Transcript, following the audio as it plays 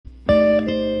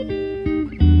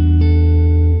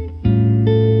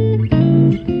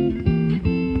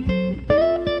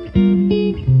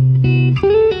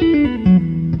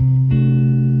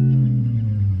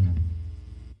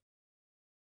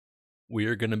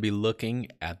going to be looking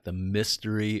at the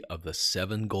mystery of the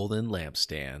seven golden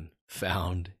lampstand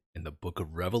found in the book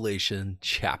of Revelation,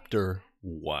 chapter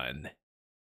 1.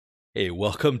 Hey,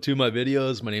 welcome to my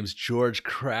videos. My name is George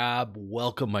Crabb.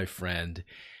 Welcome, my friend.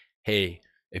 Hey,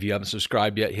 if you haven't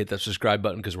subscribed yet, hit that subscribe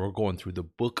button because we're going through the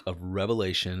book of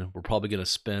Revelation. We're probably going to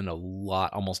spend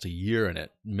almost a year in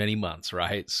it, many months,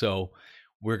 right? So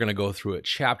we're going to go through it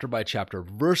chapter by chapter,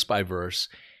 verse by verse.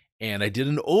 And I did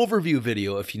an overview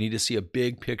video if you need to see a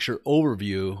big picture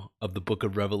overview of the book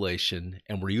of Revelation.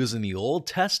 And we're using the Old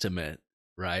Testament,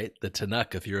 right? The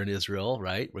Tanakh, if you're in Israel,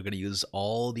 right? We're going to use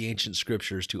all the ancient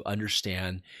scriptures to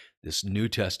understand this New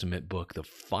Testament book, the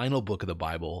final book of the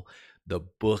Bible, the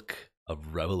book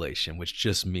of Revelation, which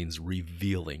just means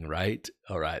revealing, right?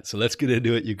 All right, so let's get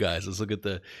into it, you guys. Let's look at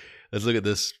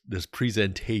this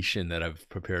presentation that I've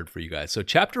prepared for you guys. So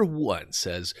chapter 1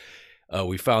 says,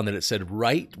 we found that it said,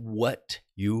 write what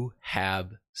you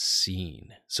have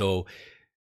seen. So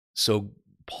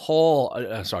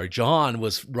John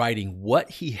was writing what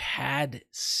he had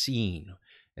seen,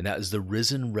 and that is the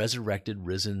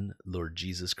risen Lord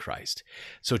Jesus Christ.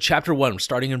 So chapter 1, we're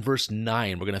starting in verse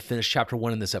 9. We're going to finish chapter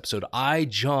 1 in this episode. I,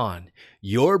 John,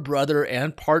 your brother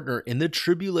and partner in the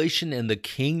tribulation and the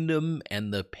kingdom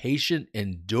and the patient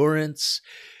endurance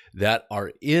that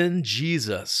are in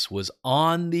Jesus, was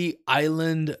on the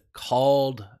island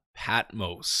called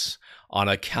Patmos on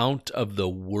account of the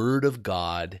word of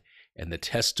God and the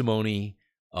testimony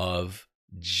of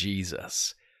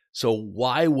Jesus. So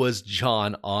why was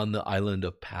John on the island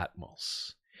of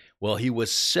Patmos? Well, he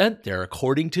was sent there,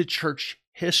 according to church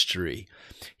history.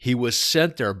 He was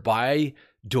sent there by,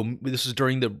 this is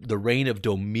during the reign of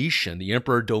Domitian, the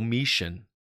Emperor Domitian,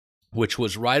 which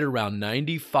was right around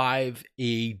 95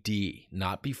 AD,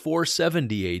 not before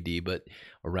 70 AD, but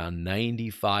around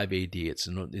 95 AD. This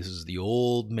is the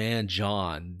old man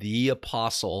John, the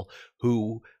apostle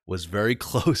who was very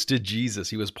close to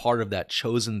Jesus. He was part of that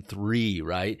chosen three,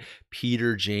 right?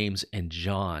 Peter, James, and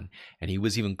John. And he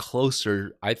was even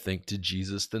closer, I think, to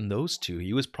Jesus than those two.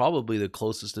 He was probably the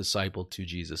closest disciple to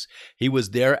Jesus. He was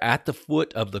there at the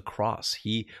foot of the cross.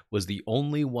 He was the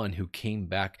only one who came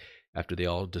back after they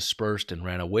all dispersed and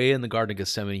ran away in the Garden of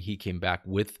Gethsemane. He came back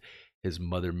with his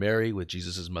mother Mary, with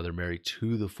Jesus' mother Mary,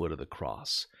 to the foot of the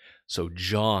cross. So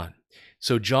John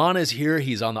is here.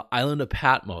 He's on the island of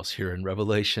Patmos here in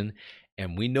Revelation.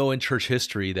 And we know in church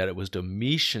history that it was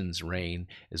Domitian's reign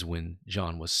is when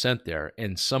John was sent there.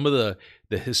 And some of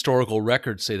the historical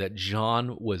records say that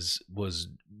John was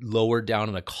lowered down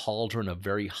in a cauldron of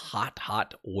very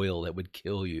hot oil that would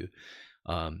kill you.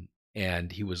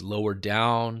 And he was lowered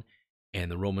down, and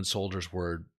the Roman soldiers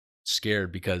were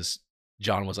scared because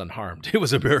John was unharmed. It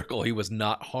was a miracle. He was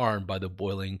not harmed by the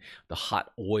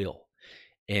hot oil.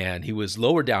 And he was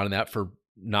lowered down in that for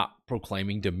not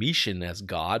proclaiming Domitian as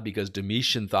God, because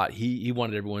Domitian thought he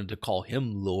wanted everyone to call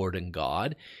him Lord and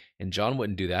God. And John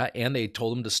wouldn't do that. And they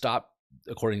told him to stop,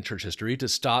 according to church history, to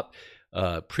stop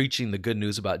preaching the good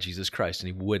news about Jesus Christ.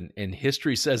 And he wouldn't. And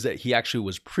history says that he actually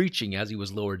was preaching as he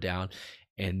was lowered down.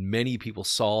 And many people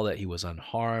saw that he was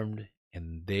unharmed,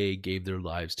 and they gave their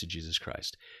lives to Jesus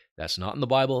Christ. That's not in the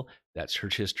Bible. That's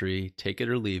church history. Take it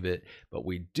or leave it. But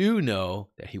we do know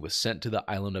that he was sent to the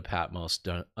island of Patmos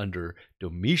under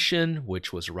Domitian,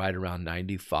 which was right around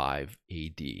 95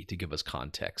 AD, to give us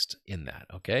context in that,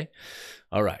 okay?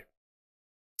 All right.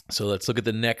 So let's look at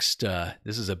the next.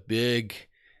 This is a big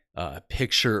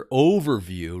picture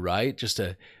overview, right?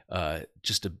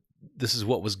 This is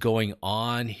what was going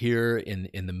on here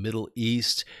in the Middle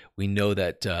East. We know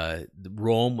that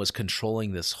Rome was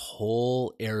controlling this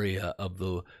whole area of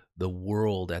the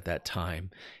world at that time.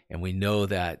 And we know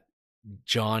that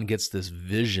John gets this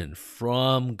vision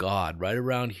from God. Right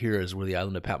around here is where the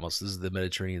island of Patmos, this is the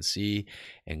Mediterranean Sea,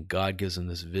 and God gives him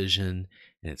this vision,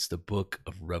 and it's the book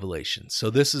of Revelation.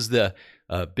 So this is the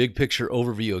big picture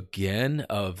overview again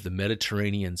of the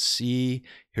Mediterranean Sea.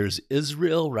 Here's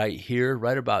Israel right here.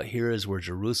 Right about here is where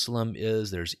Jerusalem is.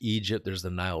 There's Egypt. There's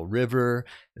the Nile River.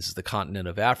 This is the continent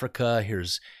of Africa.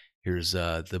 Here's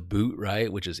the boot,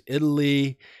 right, which is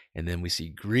Italy. And then we see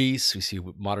Greece. We see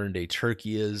what modern day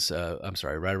Turkey is.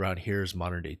 Right around here is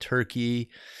modern day Turkey.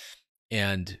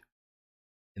 And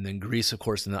then Greece, of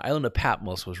course, and the island of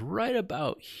Patmos was right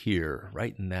about here,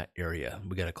 right in that area.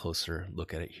 We got a closer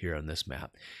look at it here on this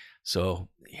map. So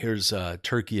here's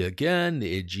Turkey again,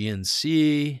 the Aegean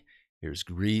Sea. Here's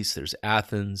Greece, there's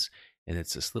Athens, and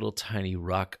it's this little tiny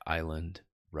rock island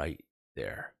right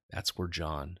there. That's where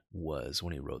John was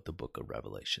when he wrote the book of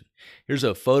Revelation. Here's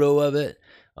a photo of it.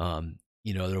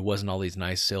 There wasn't all these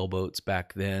nice sailboats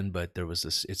back then, but there was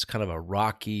this, it's kind of a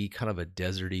rocky, kind of a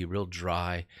deserty, real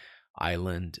dry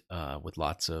island with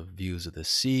lots of views of the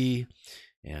sea.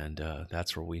 And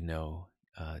that's where we know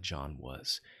John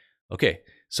was. Okay,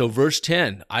 so verse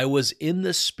 10, I was in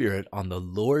the Spirit on the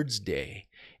Lord's day,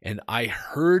 and I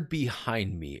heard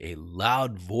behind me a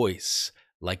loud voice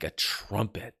like a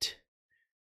trumpet,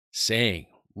 saying,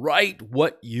 write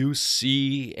what you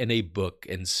see in a book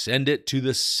and send it to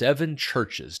the 7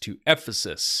 churches, to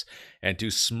Ephesus and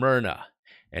to Smyrna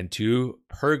and to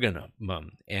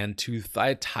Pergamum and to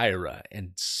Thyatira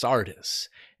and Sardis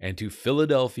and to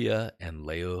Philadelphia and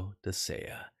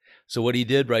Laodicea. So what he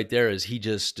did right there is he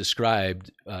just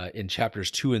described in chapters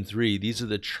 2 and 3, these are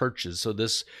the churches. So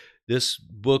this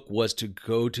book was to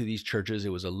go to these churches. It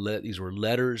was these were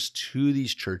letters to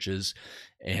these churches,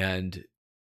 and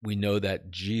we know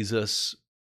that Jesus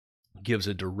gives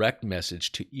a direct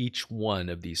message to each one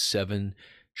of these 7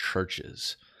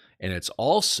 churches. And it's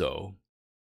also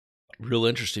real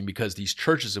interesting because these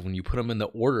churches, when you put them in the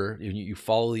order, and you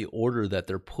follow the order that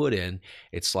they're put in,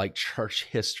 it's like church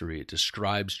history. It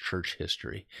describes church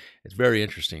history. It's very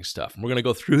interesting stuff. And we're going to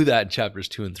go through that in chapters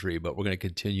 2 and 3, but we're going to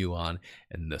continue on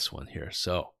in this one here.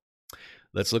 So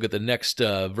let's look at the next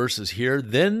verses here.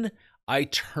 Then I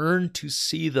turned to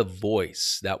see the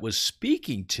voice that was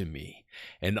speaking to me,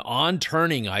 and on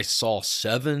turning, I saw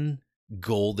 7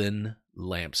 golden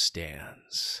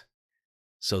lampstands.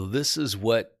 So this is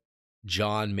what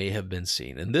John may have been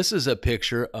seeing. And this is a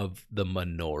picture of the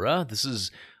menorah. This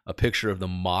is a picture of the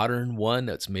modern one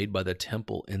that's made by the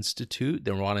Temple Institute.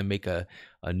 They want to make a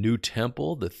new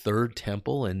temple, the 3rd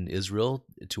temple in Israel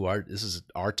this is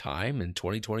our time in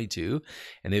 2022.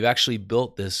 And they've actually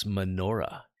built this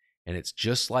menorah. And it's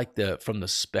just like from the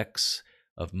specs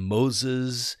of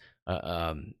Moses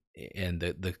and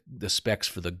the specs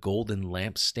for the golden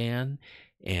lampstand.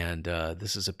 And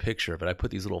this is a picture of it. I put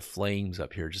these little flames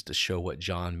up here just to show what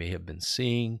John may have been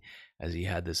seeing as he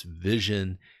had this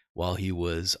vision while he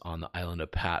was on the island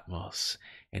of Patmos.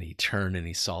 And he turned and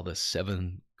he saw the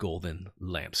 7 golden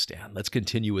lampstand. Let's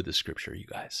continue with the scripture, you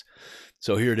guys.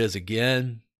 So here it is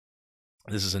again.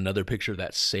 This is another picture of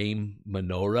that same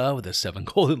menorah with the 7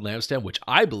 golden lampstand, which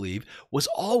I believe was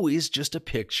always just a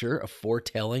picture, a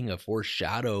foretelling, a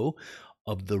foreshadow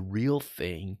of the real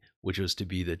thing, which was to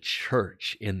be the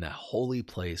church in the holy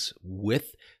place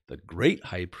with the great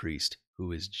high priest,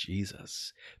 who is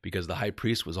Jesus. Because the high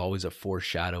priest was always a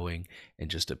foreshadowing and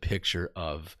just a picture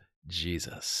of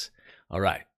Jesus. All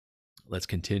right, let's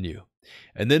continue.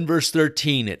 And then verse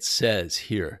 13, it says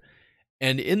here,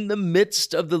 and in the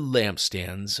midst of the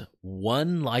lampstands,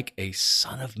 one like a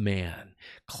son of man,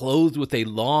 clothed with a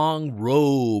long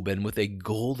robe and with a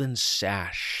golden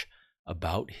sash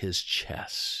about his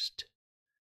chest.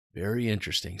 Very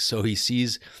interesting. So he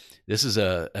sees, this is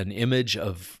an image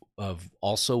of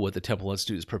also what the Temple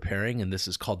Institute is preparing, and this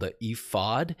is called the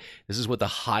ephod. This is what the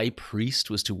high priest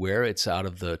was to wear. It's out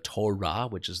of the Torah,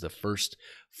 which is the first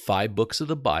 5 books of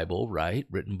the Bible, right,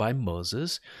 written by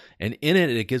Moses. And in it,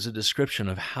 it gives a description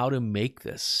of how to make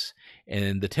this.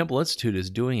 And the Temple Institute is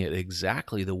doing it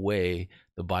exactly the way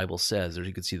the Bible says. There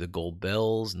you can see the gold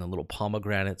bells and the little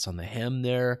pomegranates on the hem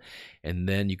there. And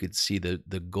then you could see the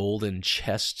golden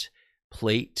chest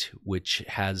plate, which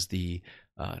has the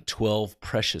 12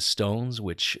 precious stones,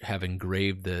 which have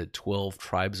engraved the 12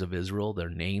 tribes of Israel, their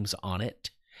names on it.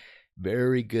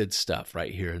 Very good stuff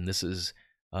right here. And this is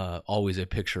always a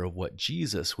picture of what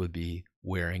Jesus would be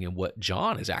wearing and what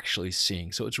John is actually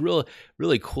seeing. So it's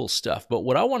really cool stuff. But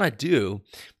what I want to do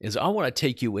is I want to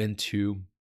take you into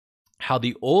how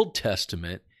the Old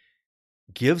Testament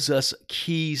gives us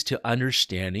keys to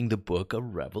understanding the book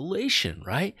of Revelation,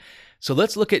 right? So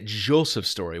let's look at Joseph's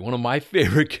story, one of my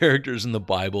favorite characters in the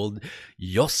Bible,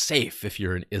 Yosef, if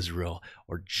you're in Israel,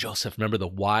 or Joseph. Remember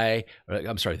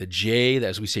the J,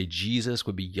 as we say Jesus,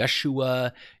 would be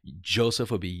Yeshua. Joseph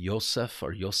would be Yosef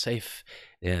or Yosef.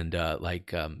 And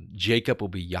Jacob will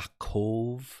be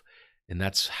Yaakov. And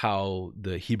that's how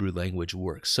the Hebrew language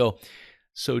works.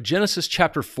 So Genesis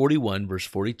chapter 41, verse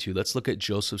 42, let's look at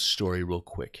Joseph's story real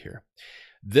quick here.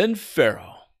 Then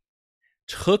Pharaoh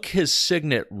took his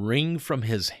signet ring from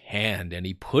his hand, and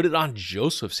he put it on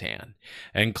Joseph's hand,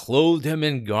 and clothed him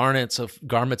in garments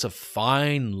of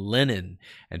fine linen,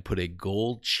 and put a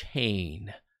gold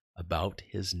chain about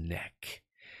his neck.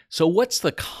 So what's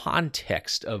the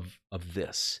context of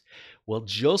this? Well,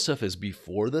 Joseph is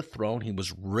before the throne. He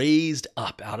was raised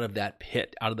up out of that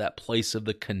pit, out of that place of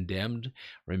the condemned.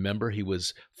 Remember, he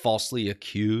was falsely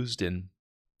accused and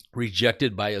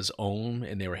rejected by his own,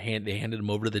 and they handed him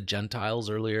over to the Gentiles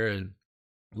earlier, and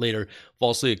later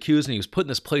falsely accused, and he was put in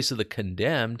this place of the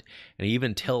condemned. And he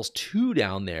even tells 2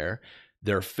 down there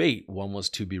their fate. One was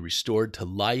to be restored to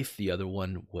life. The other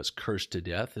one was cursed to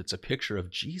death. It's a picture of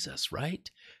Jesus, right?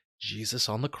 Jesus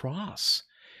on the cross.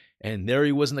 And there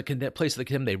he was in the place of the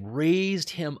condemned. They raised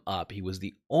him up. He was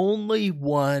the only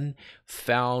one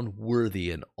found worthy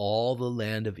in all the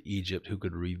land of Egypt who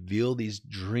could reveal these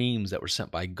dreams that were sent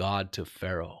by God to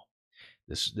Pharaoh.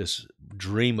 This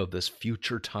dream of this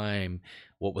future time,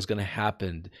 what was going to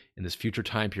happen in this future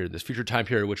time period,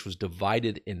 which was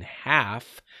divided in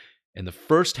half. And the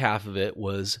first half of it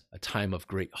was a time of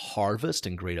great harvest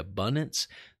and great abundance.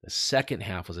 The second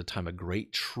half was a time of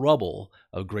great trouble,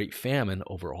 of great famine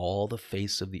over all the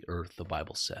face of the earth, the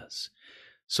Bible says.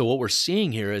 So what we're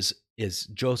seeing here is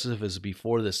Joseph is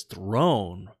before this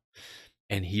throne,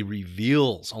 and he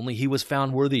reveals, only he was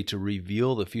found worthy to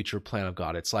reveal the future plan of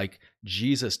God. It's like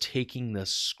Jesus taking the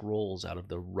scrolls out of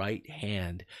the right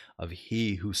hand of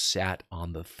he who sat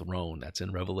on the throne. That's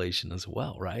in Revelation as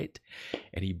well, right?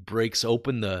 And he breaks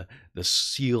open the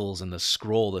seals and the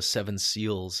scroll, the 7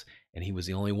 seals, and he was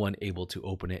the only one able to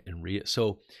open it and read it.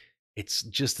 So it's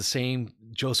just the same.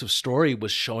 Joseph's story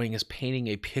was showing us, painting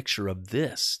a picture of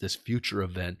this future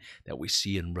event that we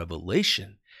see in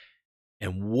Revelation.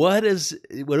 And what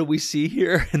do we see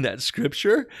here in that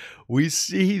scripture? We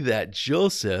see that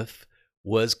Joseph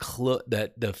was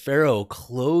that the Pharaoh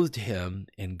clothed him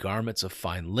in garments of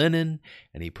fine linen,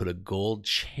 and he put a gold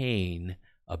chain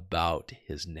about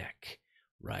his neck.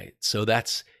 Right. So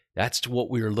that's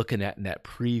what we were looking at in that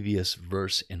previous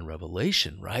verse in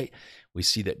Revelation. Right. We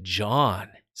see that John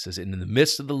says, "And in the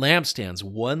midst of the lampstands,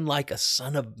 one like a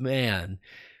son of man,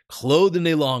 clothed in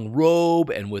a long robe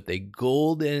and with a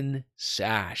golden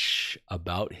sash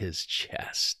about his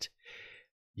chest."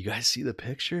 You guys see the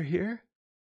picture here?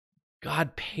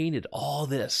 God painted all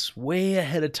this way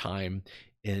ahead of time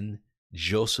in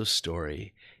Joseph's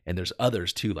story. And there's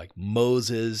others too, like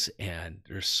Moses, and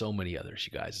there's so many others,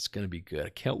 you guys. It's going to be good. I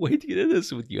can't wait to get into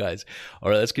this with you guys. All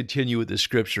right, let's continue with the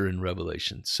scripture in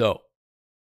Revelation. So,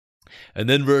 and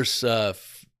then verse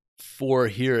 4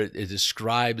 here, it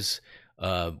describes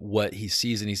what he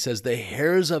sees, and he says, the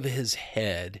hairs of his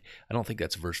head, I don't think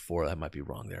that's verse 4, that might be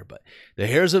wrong there, but the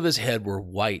hairs of his head were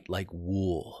white like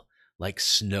wool, like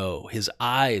snow. His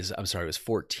eyes, I'm sorry, it was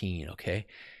 14, okay?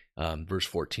 Verse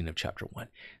 14 of chapter 1.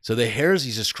 So the hairs,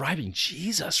 he's describing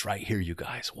Jesus right here, you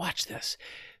guys. Watch this.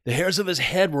 The hairs of his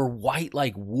head were white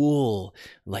like wool,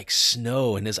 like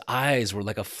snow, and his eyes were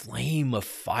like a flame of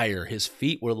fire. His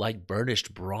feet were like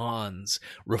burnished bronze,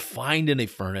 refined in a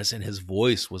furnace, and his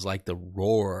voice was like the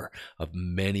roar of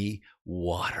many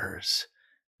waters.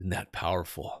 Isn't that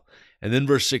powerful? And then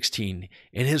verse 16,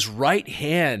 in his right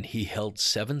hand he held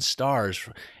 7 stars,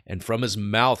 and from his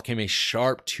mouth came a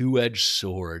sharp 2-edged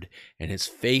sword, and his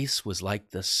face was like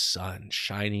the sun,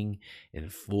 shining in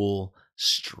full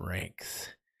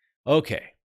strength.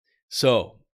 Okay,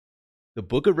 so the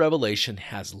book of Revelation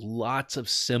has lots of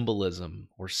symbolism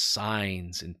or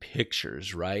signs and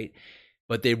pictures, right?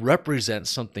 But they represent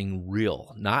something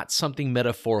real, not something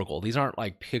metaphorical. These aren't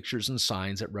like pictures and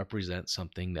signs that represent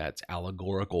something that's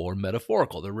allegorical or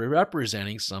metaphorical. They're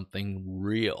representing something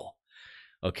real,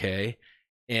 okay?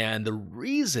 And the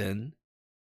reason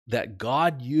that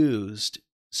God used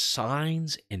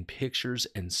signs and pictures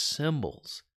and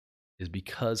symbols is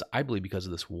because, I believe, because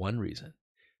of this one reason,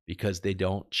 because they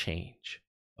don't change,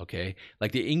 okay?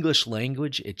 Like the English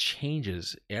language, it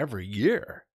changes every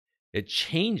year. It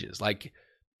changes. Like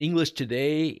English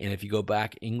today, and if you go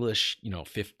back English,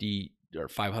 50 or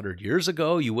 500 years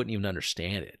ago, you wouldn't even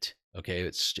understand it, okay?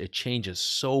 It changes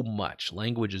so much.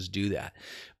 Languages do that.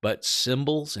 But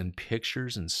symbols and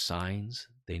pictures and signs,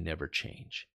 they never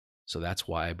change. So that's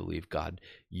why I believe God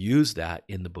used that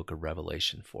in the book of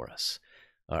Revelation for us.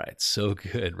 All right, so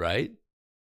good, right?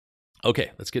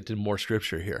 Okay, let's get to more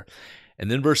scripture here.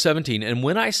 And then verse 17, and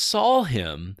when I saw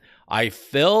him, I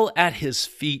fell at his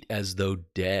feet as though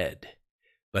dead.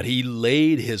 But he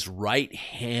laid his right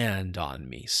hand on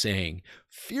me, saying,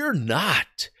 fear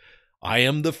not, I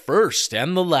am the first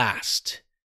and the last,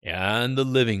 and the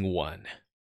living one.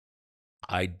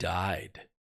 I died,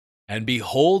 and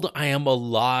behold, I am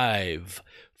alive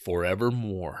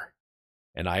forevermore.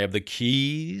 And I have the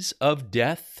keys of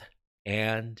death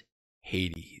and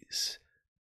Hades.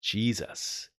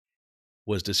 Jesus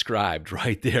was described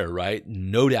right there, right?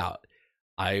 No doubt.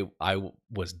 I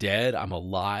was dead, I'm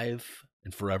alive,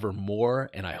 and forevermore,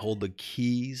 and I hold the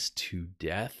keys to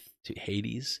death, to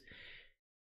Hades.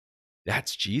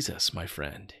 That's Jesus, my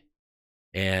friend.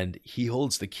 And he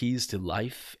holds the keys to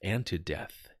life and to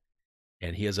death.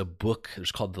 And he has a book,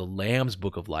 it's called the Lamb's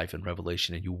Book of Life in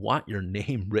Revelation, and you want your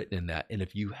name written in that. And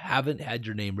if you haven't had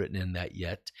your name written in that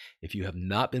yet, if you have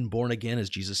not been born again,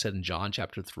 as Jesus said in John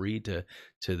chapter 3 to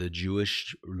the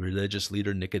Jewish religious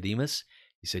leader Nicodemus,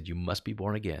 he said, you must be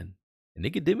born again. And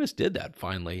Nicodemus did that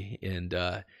finally,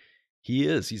 and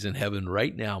he's in heaven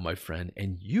right now, my friend,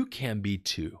 and you can be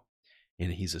too.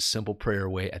 And he's a simple prayer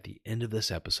away. At the end of this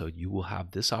episode, you will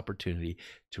have this opportunity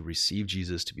to receive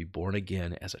Jesus, to be born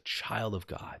again as a child of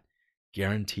God,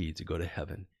 guaranteed to go to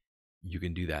heaven. You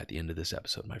can do that at the end of this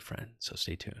episode, my friend. So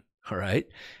stay tuned. All right,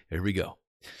 here we go.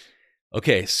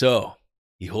 Okay, so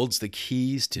he holds the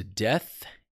keys to death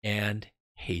and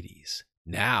Hades.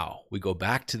 Now we go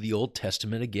back to the Old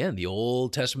Testament again, the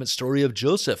Old Testament story of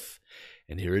Joseph.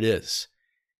 And here it is.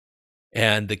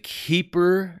 And the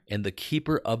keeper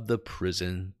of the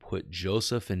prison put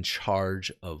Joseph in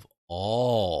charge of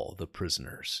all the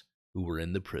prisoners who were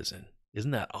in the prison.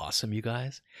 Isn't that awesome, you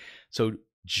guys? So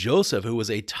Joseph, who was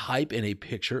a type and a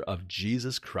picture of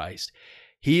Jesus Christ,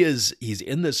 he's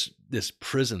in this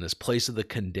prison, this place of the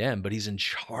condemned, but he's in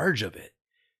charge of it.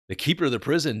 The keeper of the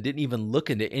prison didn't even look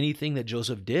into anything that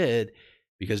Joseph did,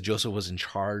 because Joseph was in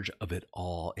charge of it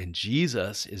all. And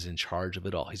Jesus is in charge of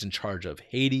it all. He's in charge of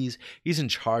Hades. He's in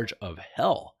charge of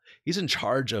hell. He's in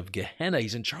charge of Gehenna.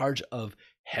 He's in charge of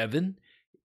heaven.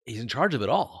 He's in charge of it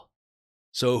all.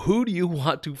 So who do you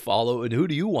want to follow and who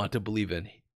do you want to believe in?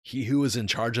 He who is in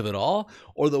charge of it all,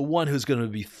 or the one who's going to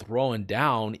be thrown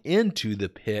down into the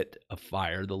pit of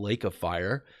fire, the lake of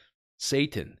fire,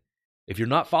 Satan? If you're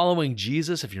not following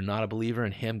Jesus, if you're not a believer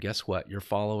in him, guess what? You're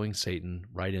following Satan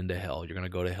right into hell. You're going to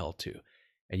go to hell too.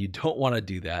 And you don't want to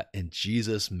do that. And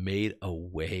Jesus made a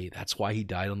way. That's why he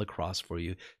died on the cross for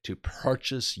you, to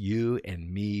purchase you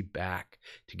and me back,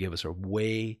 to give us a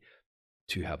way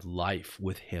to have life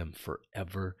with him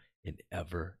forever and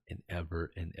ever and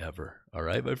ever and ever. All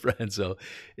right, my friend? So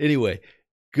anyway,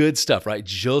 good stuff, right?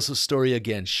 Joseph's story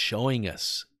again, showing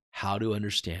us how to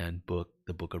understand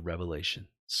the book of Revelation.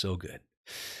 So good.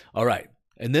 All right.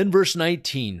 And then verse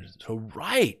 19. So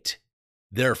write,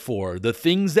 therefore, the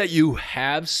things that you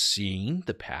have seen,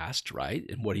 the past, right?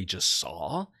 And what he just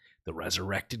saw, the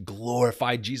resurrected,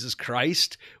 glorified Jesus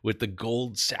Christ with the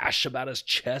gold sash about his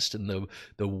chest and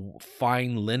the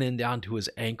fine linen down to his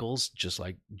ankles, just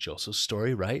like Joseph's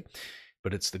story, right?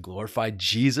 But it's the glorified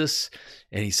Jesus.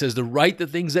 And he says to write the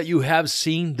things that you have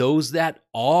seen, those that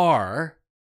are,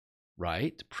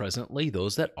 right? Presently,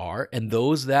 those that are, and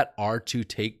those that are to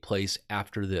take place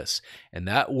after this. And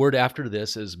that word after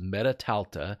this is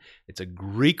metatalta. It's a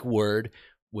Greek word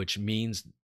which means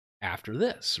after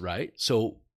this, right?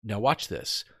 So now watch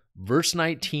this. Verse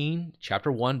 19,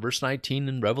 chapter 1, verse 19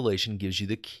 in Revelation gives you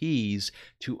the keys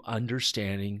to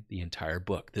understanding the entire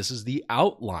book. This is the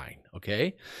outline,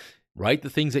 okay? Write the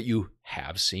things that you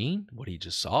have seen, what he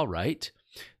just saw, right?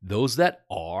 Those that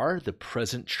are, the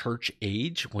present church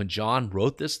age. When John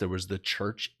wrote this, there was the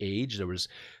church age.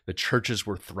 The churches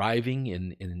were thriving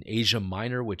in Asia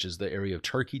Minor, which is the area of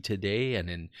Turkey today, and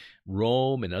in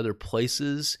Rome and other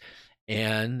places.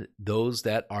 And those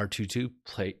that are to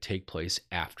take place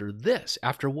after this.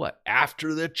 After what?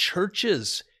 After the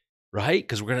churches, right?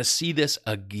 Because we're going to see this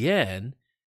again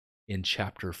in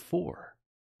chapter 4.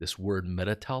 This word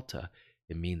metatalta,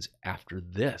 it means after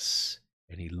this.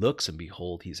 And he looks, and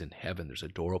behold, he's in heaven. There's a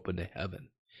door open to heaven.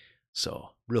 So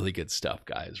really good stuff,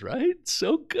 guys, right?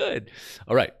 So good.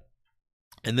 All right.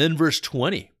 And then verse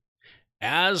 20.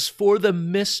 As for the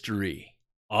mystery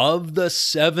of the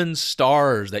 7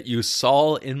 stars that you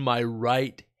saw in my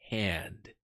right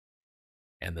hand,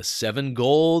 and the 7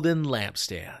 golden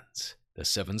lampstands, the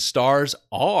 7 stars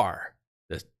are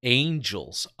the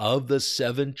angels of the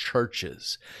 7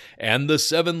 churches, and the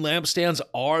 7 lampstands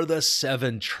are the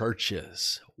 7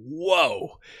 churches.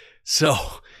 Whoa. So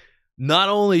not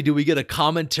only do we get a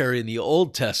commentary in the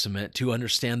Old Testament to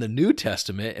understand the New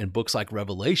Testament and books like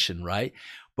Revelation, right?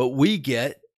 But we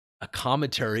get a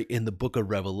commentary in the book of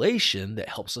Revelation that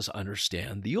helps us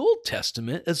understand the Old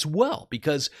Testament as well,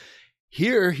 because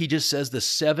here he just says the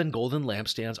 7 golden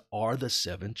lampstands are the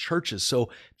 7 churches. So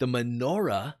the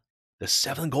menorah, the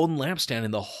 7 golden lampstand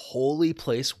in the holy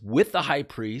place with the high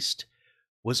priest,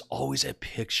 was always a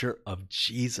picture of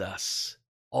Jesus.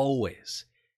 Always.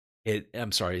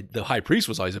 The high priest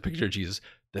was always a picture of Jesus.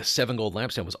 The 7 gold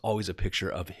lampstand was always a picture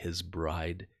of his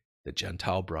bride, the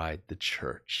Gentile bride, the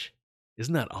church.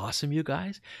 Isn't that awesome, you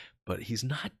guys? But he's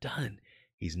not done.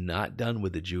 He's not done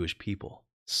with the Jewish people.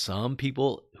 Some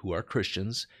people who are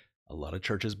Christians, a lot of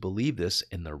churches believe this,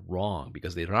 and they're wrong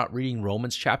because they're not reading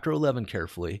Romans chapter 11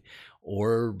 carefully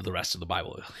or the rest of the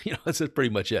Bible. That's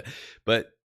pretty much it.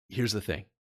 But here's the thing.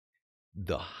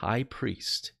 the high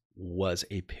priest was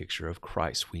a picture of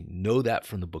Christ. We know that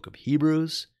from the book of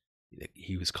Hebrews.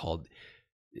 He was called,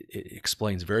 it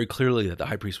explains very clearly that the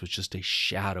high priest was just a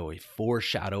shadow, a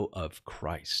foreshadow of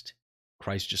Christ.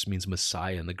 Christ just means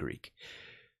Messiah in the Greek.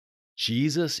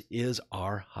 Jesus is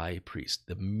our high priest,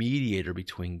 the mediator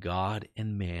between God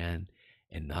and man.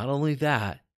 And not only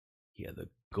that, he had the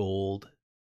gold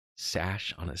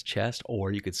sash on his chest,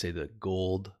 or you could say the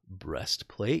gold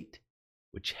breastplate,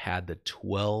 which had the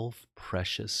 12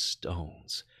 precious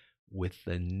stones with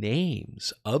the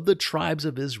names of the tribes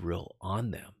of Israel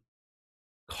on them,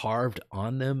 carved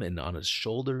on them and on his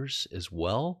shoulders as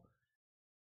well.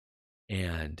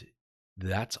 And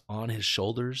that's on his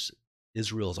shoulders.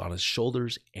 Israel's on his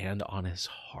shoulders and on his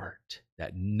heart.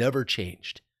 That never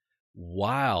changed.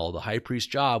 While the high priest's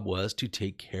job was to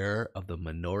take care of the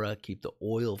menorah, keep the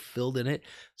oil filled in it,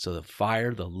 so the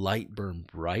fire, the light burned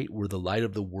bright. We're the light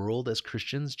of the world as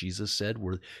Christians. Jesus said,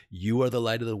 you are the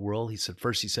light of the world. He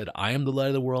said, I am the light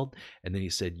of the world. And then he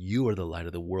said, you are the light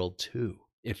of the world too,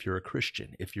 if you're a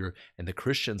Christian. And the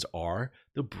Christians are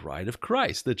the bride of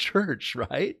Christ, the church,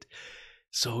 right?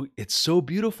 So it's so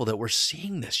beautiful that we're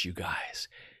seeing this, you guys.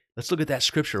 Let's look at that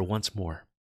scripture once more.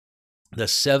 The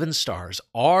 7 stars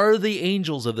are the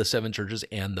angels of the 7 churches,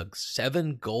 and the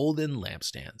 7 golden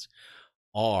lampstands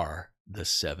are the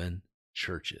 7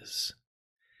 churches.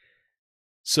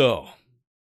 So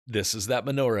this is that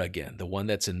menorah again, the one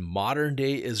that's in modern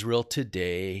day Israel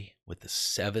today with the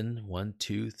 7, 1,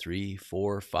 2, 3,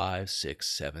 4, 5, 6,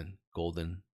 7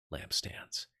 golden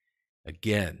lampstands.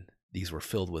 Again, these were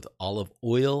filled with olive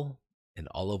oil, and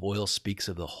olive oil speaks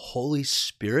of the Holy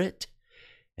Spirit.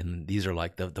 And these are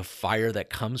like the fire that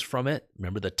comes from it.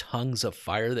 Remember the tongues of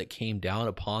fire that came down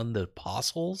upon the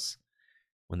apostles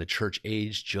when the church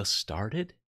age just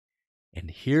started? And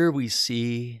here we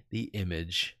see the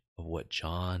image of what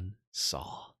John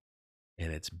saw.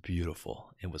 And it's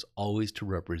beautiful. It was always to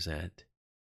represent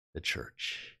the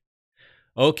church.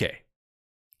 Okay,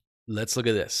 let's look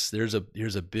at this.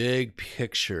 Here's a big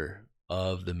picture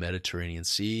of the Mediterranean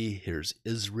Sea. Here's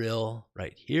Israel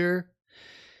right here.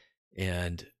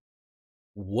 And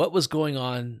what was going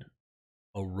on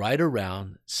right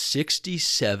around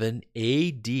 67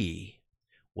 AD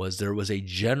was there was a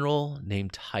general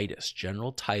named Titus,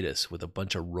 General Titus, with a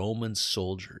bunch of Roman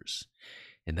soldiers.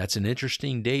 And that's an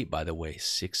interesting date, by the way,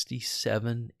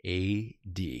 67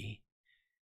 AD.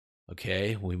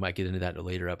 Okay, we might get into that in a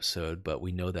later episode, but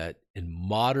we know that in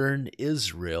modern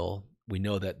Israel, we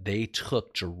know that they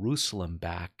took Jerusalem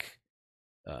back.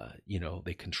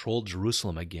 They controlled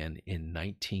Jerusalem again in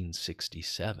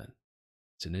 1967.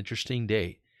 It's an interesting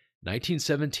date.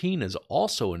 1917 is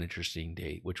also an interesting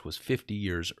date, which was 50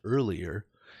 years earlier.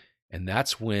 And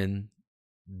that's when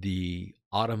the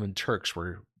Ottoman Turks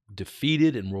were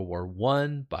defeated in World War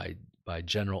I by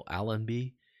General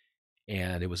Allenby.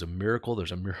 And it was a miracle.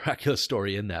 There's a miraculous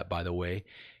story in that, by the way.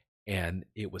 And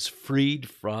it was freed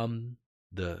from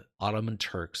the Ottoman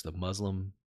Turks, the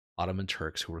Muslim Ottoman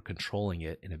Turks who were controlling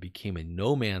it, and it became a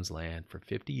no man's land for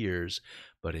 50 years.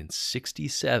 But in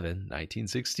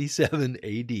 1967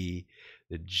 AD, the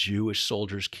Jewish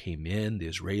soldiers came in, the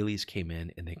Israelis came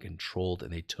in, and they controlled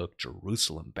and they took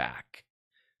Jerusalem back.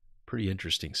 Pretty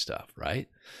interesting stuff, right?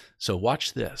 So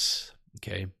watch this,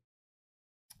 okay?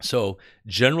 So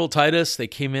General Titus, they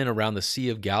came in around the Sea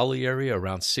of Galilee area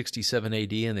around 67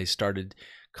 AD, and they started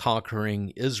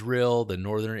conquering Israel, the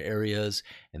northern areas,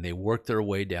 and they worked their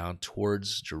way down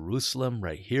towards Jerusalem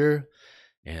right here.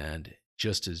 And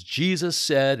just as Jesus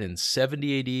said in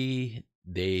 70 AD,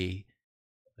 they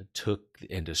took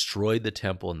and destroyed the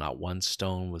temple, and not one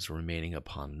stone was remaining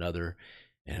upon another.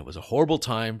 And it was a horrible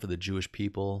time for the Jewish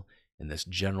people, and this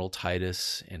General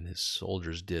Titus and his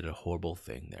soldiers did a horrible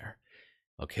thing there.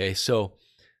 Okay, so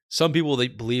some people, they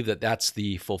believe that that's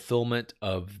the fulfillment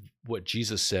of what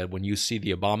Jesus said. When you see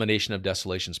the abomination of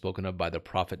desolation spoken of by the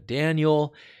prophet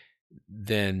Daniel,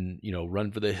 then,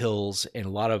 run for the hills. And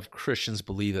a lot of Christians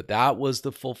believe that that was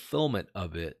the fulfillment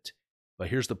of it. But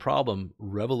here's the problem.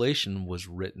 Revelation was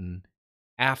written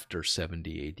after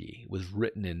 70 AD. It was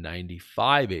written in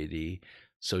 95 AD.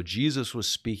 So Jesus was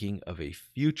speaking of a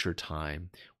future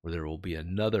time where there will be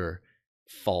another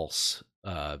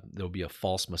there'll be a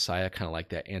false Messiah, kind of like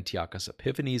that Antiochus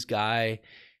Epiphanes guy,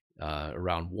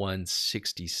 around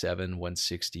 167,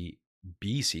 160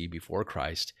 BC before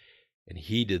Christ. And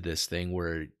he did this thing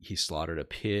where he slaughtered a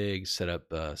pig, set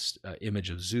up an image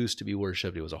of Zeus to be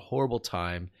worshipped. It was a horrible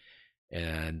time.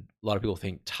 And a lot of people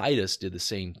think Titus did the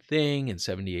same thing in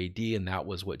 70 AD, and that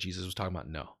was what Jesus was talking about.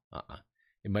 No,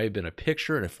 It might have been a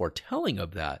picture and a foretelling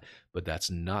of that, but that's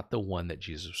not the one that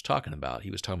Jesus was talking about.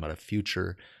 He was talking about a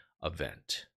future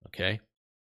event. Okay.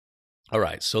 All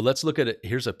right. So let's look at it.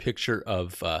 Here's a picture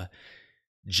of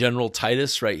General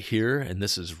Titus right here, and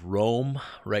this is Rome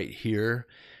right here,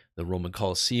 the Roman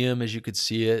Colosseum, as you could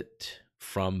see it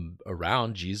from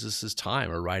around Jesus's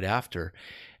time or right after.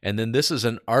 And then this is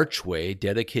an archway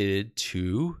dedicated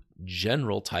to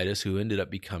General Titus, who ended up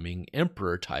becoming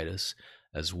Emperor Titus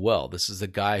as well. This is the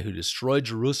guy who destroyed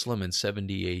Jerusalem in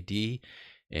 70 AD,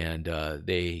 and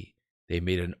they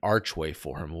made an archway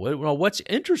for him. Well, what's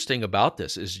interesting about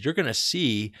this is you're going to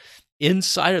see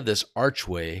inside of this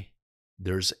archway,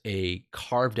 there's a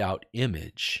carved out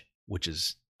image, which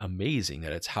is amazing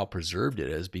that it's how preserved it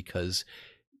is, because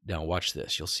now watch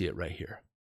this. You'll see it right here.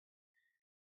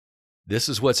 This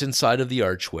is what's inside of the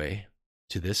archway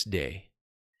to this day.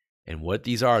 And what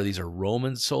these are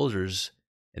Roman soldiers,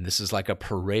 and this is like a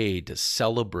parade to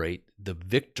celebrate the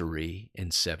victory in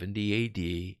 70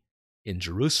 AD in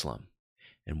Jerusalem.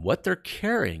 And what they're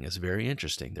carrying is very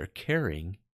interesting. They're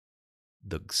carrying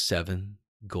the 7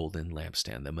 golden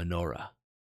lampstand, the menorah,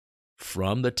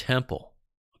 from the temple.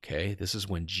 Okay, this is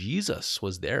when Jesus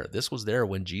was there. This was there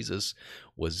when Jesus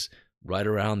was right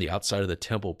around the outside of the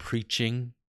temple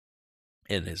preaching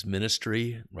in his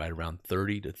ministry, right around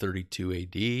 30 to 32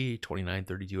 AD, 29,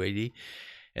 32 AD.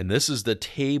 And this is the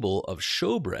table of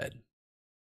showbread.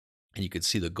 And you can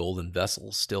see the golden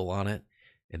vessels still on it.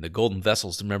 And the golden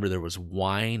vessels, remember, there was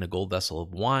wine, a gold vessel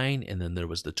of wine, and then there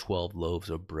was the 12 loaves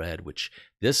of bread, which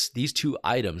these 2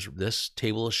 items, this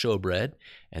table of showbread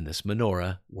and this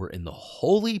menorah, were in the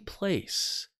holy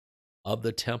place of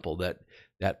the temple,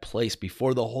 that place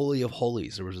before the Holy of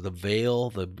Holies. There was the veil,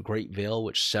 the great veil,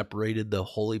 which separated the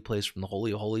holy place from the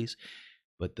Holy of Holies.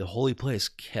 But the holy place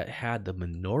had the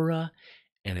menorah,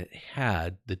 and it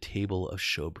had the table of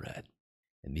showbread.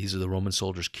 And these are the Roman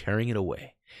soldiers carrying it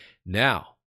away.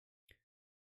 Now,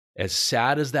 as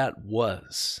sad as that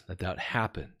was, that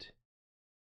happened,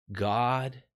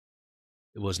 God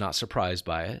was not surprised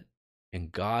by it,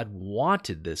 and God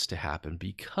wanted this to happen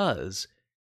because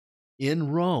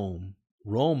in Rome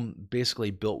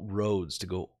basically built roads to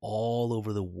go all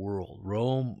over the world.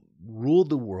 Rome ruled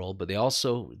the world, but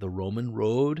the Roman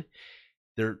road,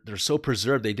 they're so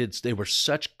preserved. They were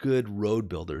such good road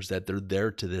builders that they're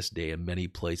there to this day in many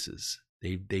places.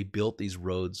 They built these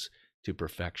roads to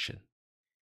perfection.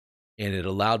 And it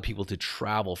allowed people to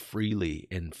travel freely,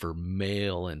 and for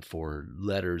mail and for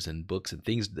letters and books and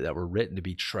things that were written to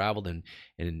be traveled, and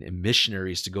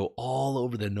missionaries to go all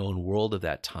over the known world of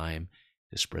that time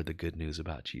to spread the good news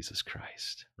about Jesus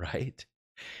Christ, right?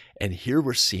 And here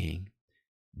we're seeing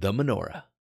the menorah,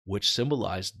 which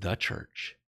symbolized the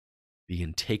church,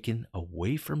 being taken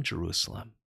away from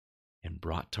Jerusalem and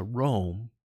brought to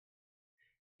Rome,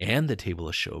 and the table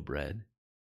of showbread,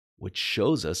 which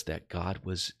shows us that God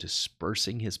was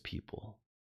dispersing his people.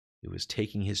 He was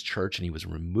taking his church and he was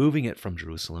removing it from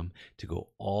Jerusalem to go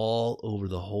all over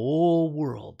the whole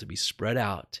world, to be spread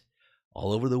out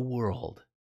all over the world.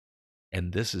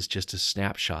 And this is just a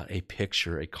snapshot, a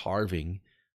picture, a carving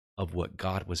of what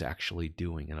God was actually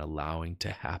doing and allowing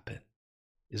to happen.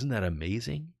 Isn't that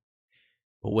amazing?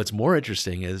 But what's more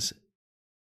interesting is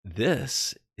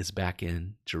this is back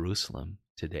in Jerusalem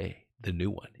today, the new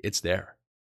one. It's there.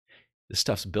 This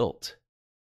stuff's built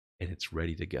and it's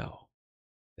ready to go.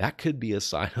 That could be a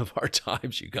sign of our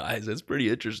times, you guys. That's pretty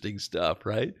interesting stuff,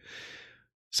 right?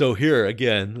 So here,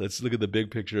 again, let's look at the big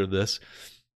picture of this.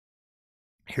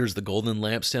 Here's the golden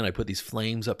lampstand. I put these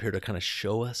flames up here to kind of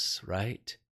show us,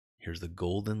 right? Here's the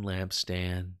golden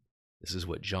lampstand. This is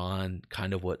what John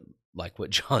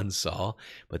saw,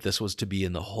 but this was to be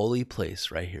in the holy place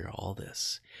right here, all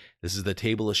this. This is the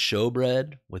table of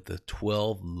showbread with the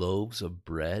 12 loaves of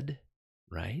bread,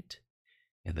 right?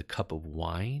 And the cup of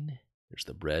wine. There's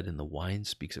the bread and the wine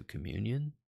speaks of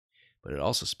communion, but it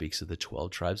also speaks of the 12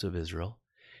 tribes of Israel.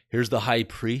 Here's the high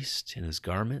priest in his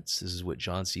garments. This is what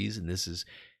John sees, and this is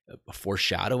a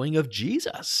foreshadowing of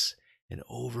Jesus. And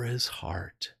over his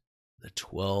heart, the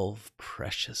 12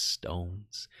 precious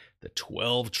stones, the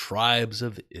 12 tribes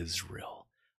of Israel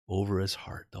over his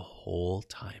heart the whole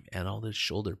time, and all the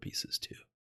shoulder pieces too.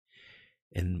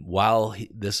 And while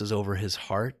this is over his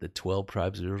heart, the 12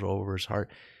 tribes of Israel over his heart,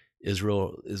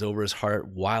 Israel is over his heart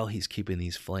while he's keeping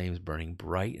these flames burning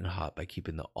bright and hot by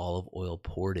keeping the olive oil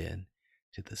poured in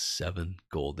to the 7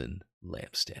 golden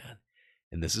lampstand.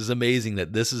 And this is amazing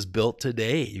that this is built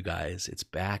today, you guys. It's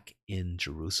back in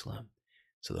Jerusalem.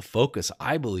 So the focus,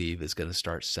 I believe, is going to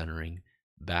start centering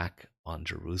back on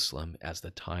Jerusalem as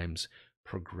the times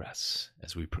progress,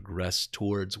 as we progress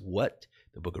towards what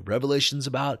the book of Revelation is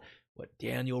about, what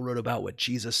Daniel wrote about, what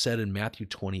Jesus said in Matthew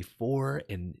 24,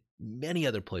 and many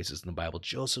other places in the Bible.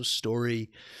 Joseph's story,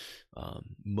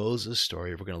 Moses'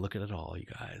 story. We're going to look at it all, you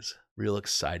guys. Real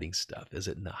exciting stuff, is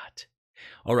it not?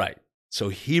 All right, so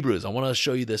Hebrews. I want to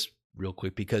show you this real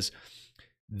quick because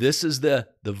this is the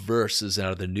verses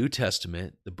out of the New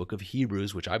Testament, the book of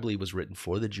Hebrews, which I believe was written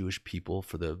for the Jewish people,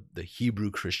 for the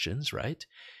Hebrew Christians, right?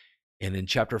 And in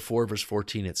chapter 4, verse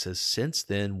 14, it says, "Since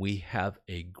then we have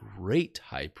a great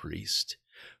high priest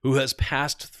who has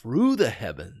passed through the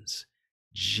heavens,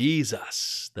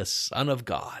 Jesus, the Son of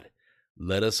God.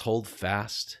 Let us hold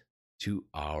fast to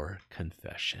our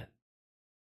confession."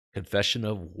 Confession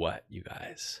of what, you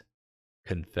guys?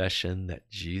 Confession that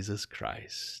Jesus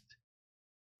Christ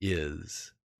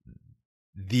is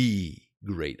the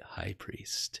great high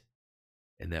priest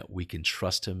and that we can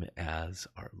trust him as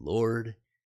our Lord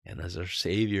and as our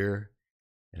Savior,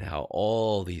 and how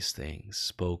all these things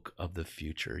spoke of the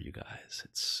future, you guys.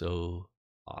 It's so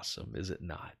awesome, is it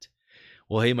not?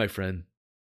 Well, hey, my friend,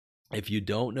 if you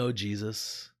don't know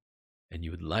Jesus and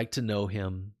you would like to know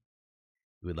him,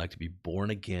 you would like to be born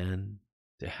again,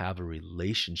 to have a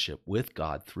relationship with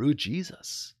God through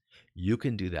Jesus, you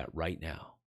can do that right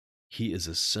now. He is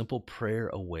a simple prayer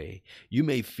away. You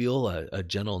may feel a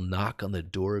gentle knock on the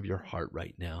door of your heart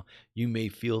right now. You may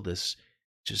feel this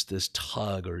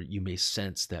tug, or you may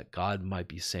sense that God might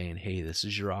be saying, hey, this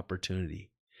is your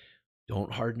opportunity.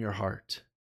 Don't harden your heart.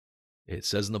 It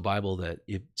says in the Bible that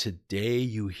if today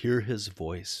you hear his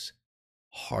voice,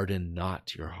 harden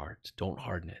not your heart. Don't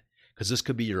harden it, because this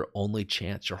could be your only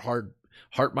chance. Your heart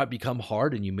might become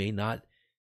hard, and you may not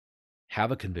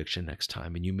have a conviction next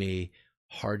time, and you may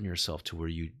harden yourself to where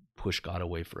you push God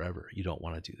away forever. You don't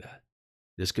want to do that.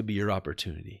 This could be your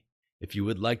opportunity. If you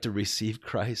would like to receive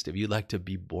Christ, if you'd like to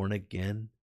be born again,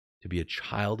 to be a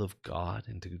child of God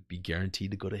and to be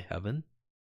guaranteed to go to heaven,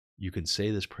 you can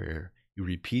say this prayer. You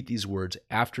repeat these words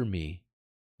after me,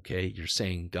 okay? You're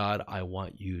saying, God, I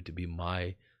want you to be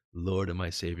my Lord and my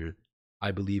Savior.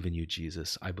 I believe in you,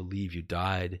 Jesus. I believe you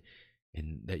died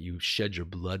and that you shed your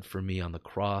blood for me on the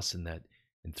cross, and that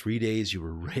in 3 days you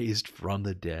were raised from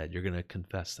the dead. You're going to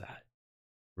confess that.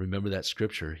 Remember that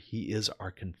scripture. He is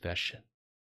our confession.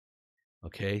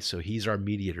 Okay, so he's our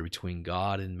mediator between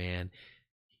God and man.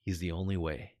 He's the only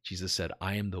way. Jesus said,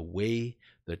 I am the way,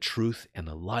 the truth, and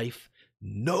the life.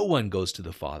 No one goes to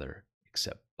the Father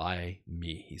except by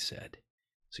me, he said.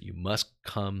 So you must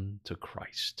come to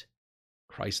Christ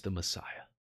the Messiah.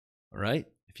 All right?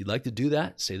 If you'd like to do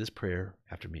that, say this prayer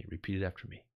after me. Repeat it after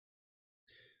me.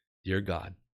 Dear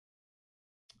God,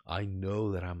 I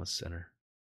know that I'm a sinner,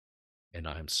 and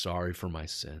I am sorry for my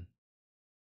sin.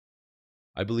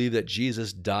 I believe that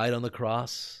Jesus died on the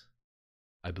cross.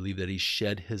 I believe that he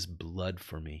shed his blood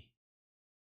for me.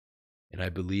 And I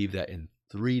believe that in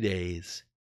 3 days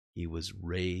he was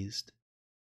raised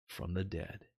from the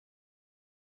dead.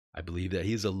 I believe that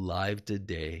he's alive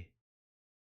today.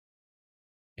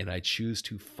 And I choose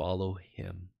to follow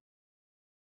him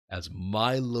as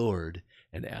my Lord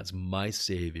and as my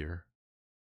Savior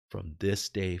from this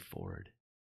day forward.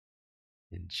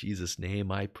 In Jesus'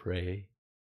 name I pray.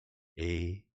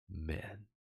 Amen.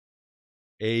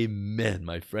 Amen,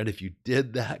 my friend. If you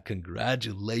did that,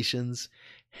 congratulations.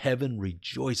 Heaven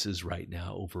rejoices right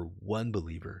now over one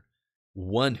believer,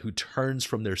 one who turns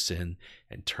from their sin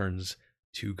and turns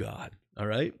to God. All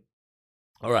right?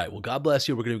 All right, well, God bless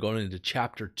you. We're going to be going into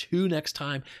chapter 2 next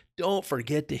time. Don't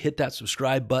forget to hit that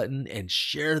subscribe button and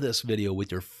share this video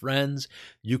with your friends.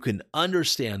 You can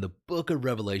understand the book of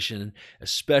Revelation,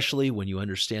 especially when you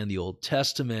understand the Old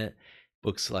Testament,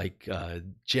 books like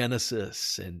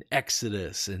Genesis and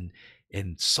Exodus and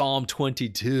Psalm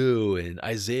 22 and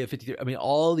Isaiah 53. I mean,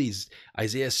 all these,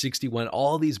 Isaiah 61,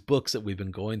 all these books that we've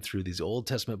been going through, these Old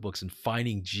Testament books, and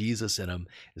finding Jesus in them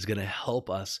is going to help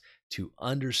us to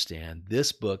understand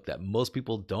this book that most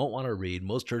people don't want to read.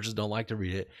 Most churches don't like to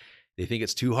read it. They think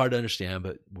it's too hard to understand,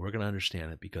 but we're going to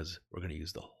understand it because we're going to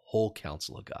use the whole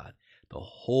counsel of God, the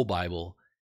whole Bible.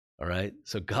 All right.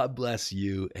 So God bless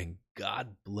you and God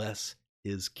bless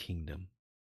his kingdom.